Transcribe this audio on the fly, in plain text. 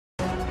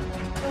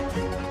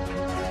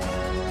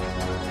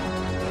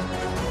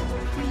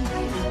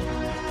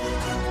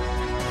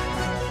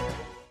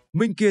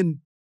Minh Kiên,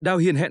 Đào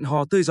Hiền hẹn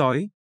hò tươi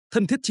rói,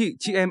 thân thiết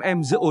chị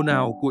em giữa ồn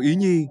ào của Ý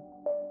Nhi.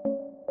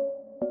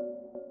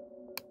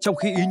 Trong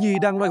khi Ý Nhi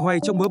đang loay hoay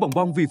trong mớ bòng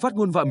bong vì phát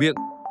ngôn vạ miệng,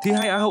 thì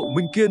hai Á hậu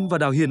Minh Kiên và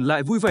Đào Hiền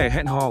lại vui vẻ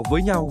hẹn hò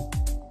với nhau.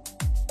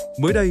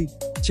 Mới đây,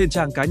 trên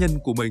trang cá nhân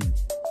của mình,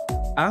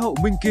 Á hậu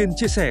Minh Kiên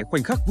chia sẻ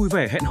khoảnh khắc vui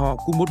vẻ hẹn hò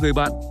cùng một người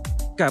bạn.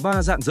 Cả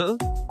ba rạng rỡ,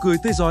 cười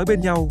tươi rói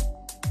bên nhau.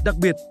 Đặc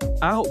biệt,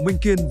 Á hậu Minh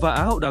Kiên và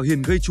Á hậu Đào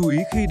Hiền gây chú ý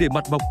khi để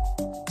mặt bộc.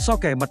 So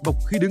kẻ mặt bộc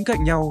khi đứng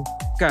cạnh nhau,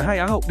 cả hai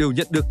Á hậu đều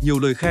nhận được nhiều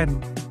lời khen.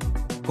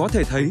 Có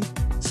thể thấy,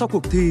 sau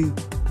cuộc thi,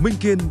 Minh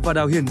Kiên và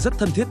Đào Hiền rất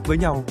thân thiết với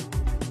nhau.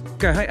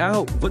 Cả hai Á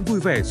hậu vẫn vui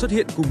vẻ xuất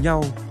hiện cùng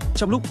nhau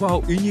trong lúc Hoa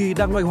hậu Ý Nhi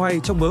đang loay hoay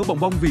trong mớ bòng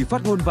bong vì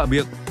phát ngôn vạ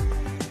miệng.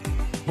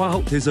 Hoa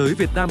hậu Thế giới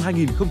Việt Nam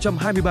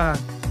 2023,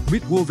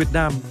 Miss World Việt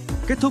Nam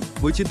kết thúc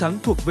với chiến thắng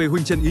thuộc về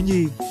Huỳnh Trần Ý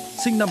Nhi,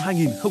 sinh năm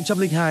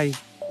 2002,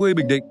 quê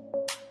Bình Định.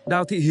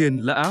 Đào Thị Hiền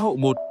là Á hậu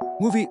 1,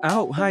 ngôi vị Á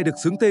hậu 2 được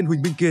xướng tên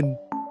Huỳnh Minh Kiên.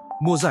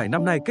 Mùa giải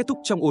năm nay kết thúc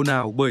trong ồn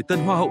ào bởi tân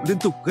Hoa hậu liên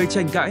tục gây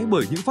tranh cãi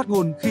bởi những phát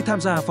ngôn khi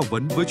tham gia phỏng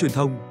vấn với truyền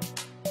thông.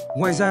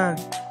 Ngoài ra,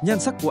 nhan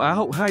sắc của Á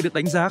hậu 2 được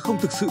đánh giá không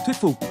thực sự thuyết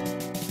phục.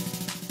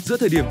 Giữa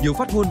thời điểm nhiều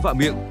phát ngôn vạ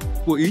miệng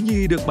của Ý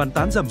Nhi được bàn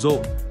tán rầm rộ,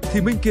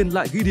 thì Minh Kiên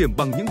lại ghi điểm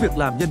bằng những việc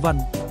làm nhân văn.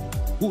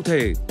 Cụ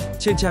thể,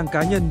 trên trang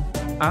cá nhân,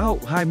 Á hậu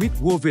 2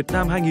 Miss World Việt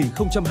Nam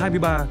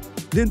 2023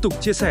 liên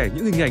tục chia sẻ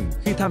những hình ảnh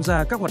khi tham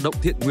gia các hoạt động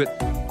thiện nguyện.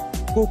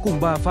 Cô cùng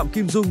bà Phạm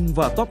Kim Dung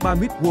và top 3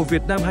 Miss World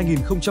Việt Nam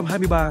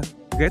 2023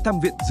 ghé thăm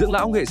Viện Dưỡng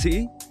lão nghệ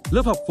sĩ,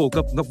 lớp học phổ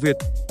cập Ngọc Việt.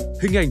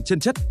 Hình ảnh chân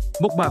chất,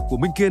 mộc mạc của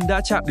Minh Kiên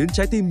đã chạm đến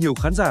trái tim nhiều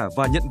khán giả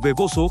và nhận về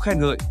vô số khen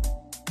ngợi.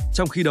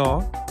 Trong khi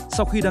đó,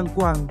 sau khi đăng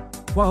quang,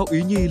 Hoa hậu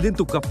Ý Nhi liên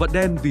tục gặp vận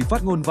đen vì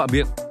phát ngôn vạ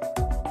miệng.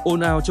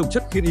 Ồn ào chồng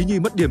chất khiến Ý Nhi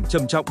mất điểm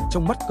trầm trọng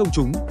trong mắt công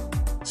chúng.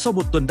 Sau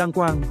một tuần đăng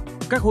quang,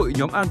 các hội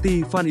nhóm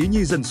anti-fan Ý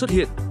Nhi dần xuất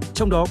hiện,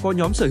 trong đó có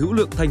nhóm sở hữu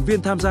lượng thành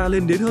viên tham gia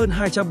lên đến hơn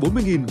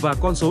 240.000 và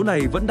con số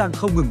này vẫn đang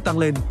không ngừng tăng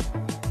lên.